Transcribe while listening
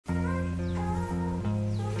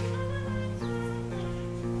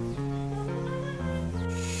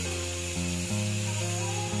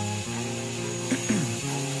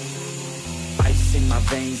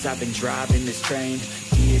veins, I've been driving this train.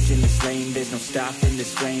 Gears in this lane, there's no stopping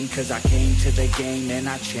this flame. Cause I came to the game and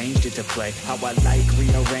I changed it to play how I like,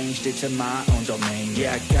 rearranged it to my own domain.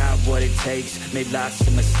 Yeah, I got what it takes, made lots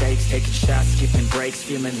of mistakes, taking shots, skipping breaks,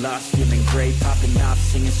 feeling lost, feeling great, popping off,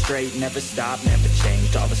 singing straight, never stopped, never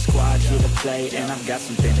changed. All the squad here to play and I've got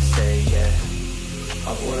something to say, yeah.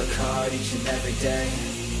 I work hard each and every day,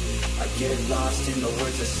 I get lost in the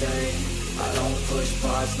words I say. I don't push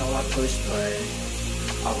pause, no I push play.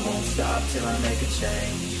 I won't stop till I make a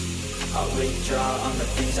change. I withdraw on the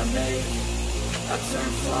things I make. I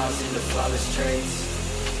turn flaws into flawless traits.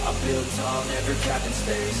 I build tall, never capped in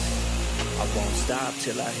space. I won't stop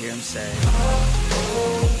till I hear him say,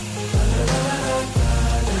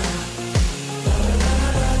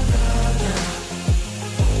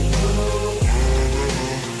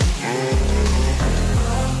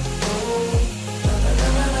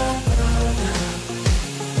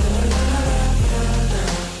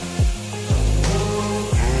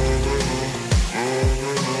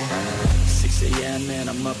 man,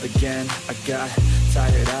 I'm up again. I got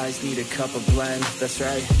tired eyes, need a cup of blend. That's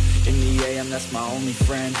right, in the AM, that's my only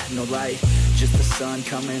friend. No light, just the sun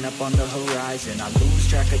coming up on the horizon. I lose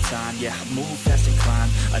track of time, yeah, I move fast and climb.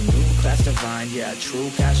 A new class divine, yeah, true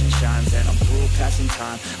passion shines. And I'm through passing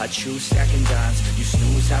time, I choose stacking dimes. You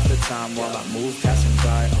snooze half the time while I move passing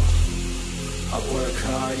by. I work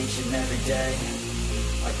hard each and every day,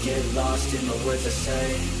 I get lost in the words I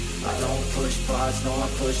say. I don't push pause, no I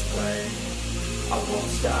push play. I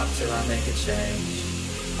won't stop till I make a change.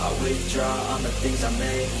 I withdraw on the things I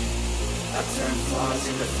make. I turn flaws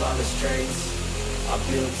into flawless traits. I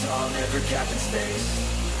build tall, never capped in space.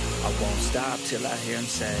 I won't stop till I hear him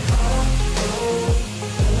say,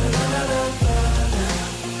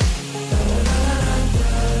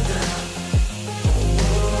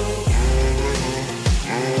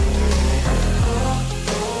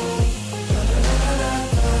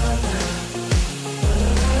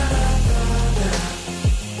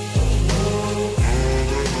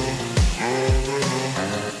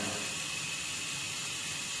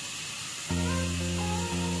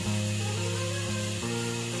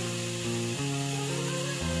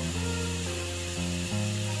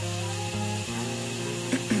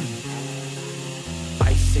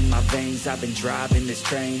 veins, I've been driving this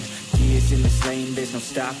train. Gears in this lane, there's no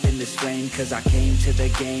stopping this flame. Cause I came to the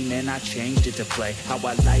game and I changed it to play how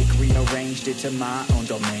I like, rearranged it to my own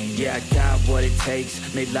domain. Yeah, I got what it takes,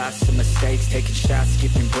 made lots of mistakes, taking shots,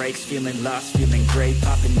 skipping breaks, feeling lost, feeling great,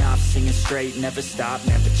 popping off, singing straight, never stopped,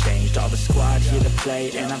 never changed. All the squad here to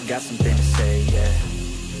play and I've got something to say, yeah.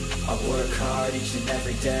 I work hard each and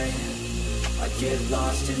every day, I get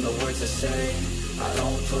lost in the words I say. I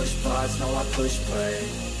don't push pause, no I push play.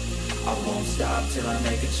 I won't stop till I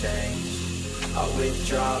make a change. I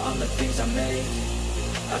withdraw on the things I make.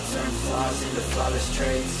 I turn flaws into flawless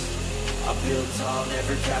traits. I build tall,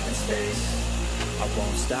 never capped in space. I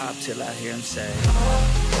won't stop till I hear him say,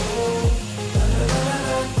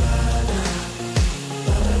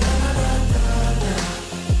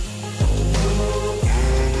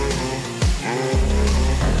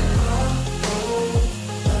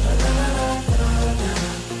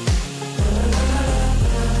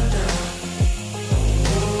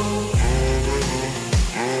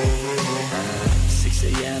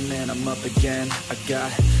 I'm up again. I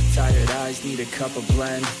got tired eyes, need a cup of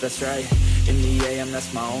blend. That's right, in the AM,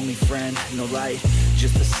 that's my only friend. No light,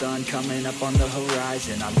 just the sun coming up on the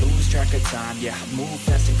horizon. I lose track of time, yeah, I move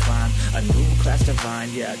fast and climb. A new class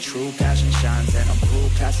divine, yeah, true passion shines. And I'm through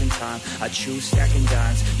passing time, I choose stacking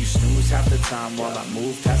dimes. You snooze half the time while I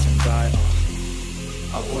move passing by.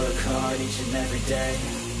 I work hard each and every day,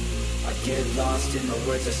 I get lost in the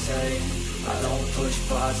words I say. I don't push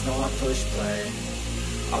pause, no I push play.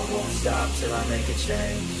 I won't stop till I make a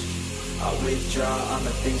change. I withdraw on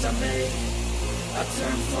the things I make. I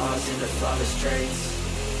turn flaws into flawless traits.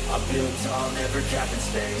 I build tall, never capped in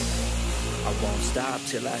space. I won't stop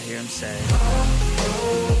till I hear him say,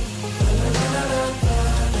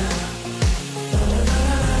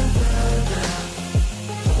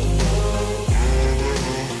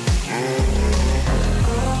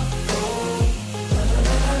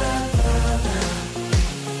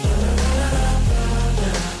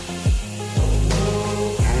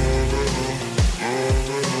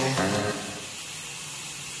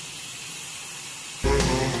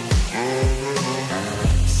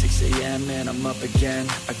 man, I'm up again.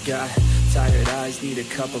 I got tired eyes, need a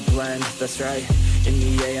cup of blend. That's right, in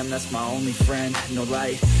the AM, that's my only friend. No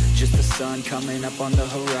light, just the sun coming up on the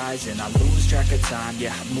horizon. I lose track of time,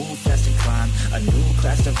 yeah, I move fast and climb a new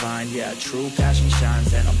class divine, yeah, true passion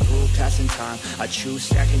shines. And I'm through passing time, I choose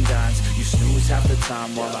stacking dimes. You snooze half the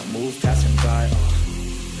time while I move passing by.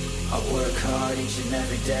 I work hard each and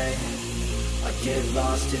every day, I get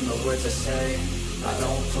lost in the words I say. I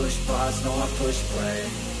don't push pause, no I push play.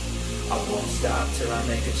 I won't stop till I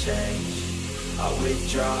make a change. I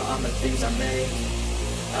withdraw on the things I make.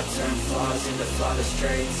 I turn flaws into flawless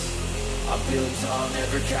traits. I build tall,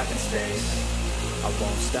 never cap in space. I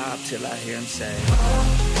won't stop till I hear him say,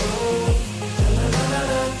 oh, oh,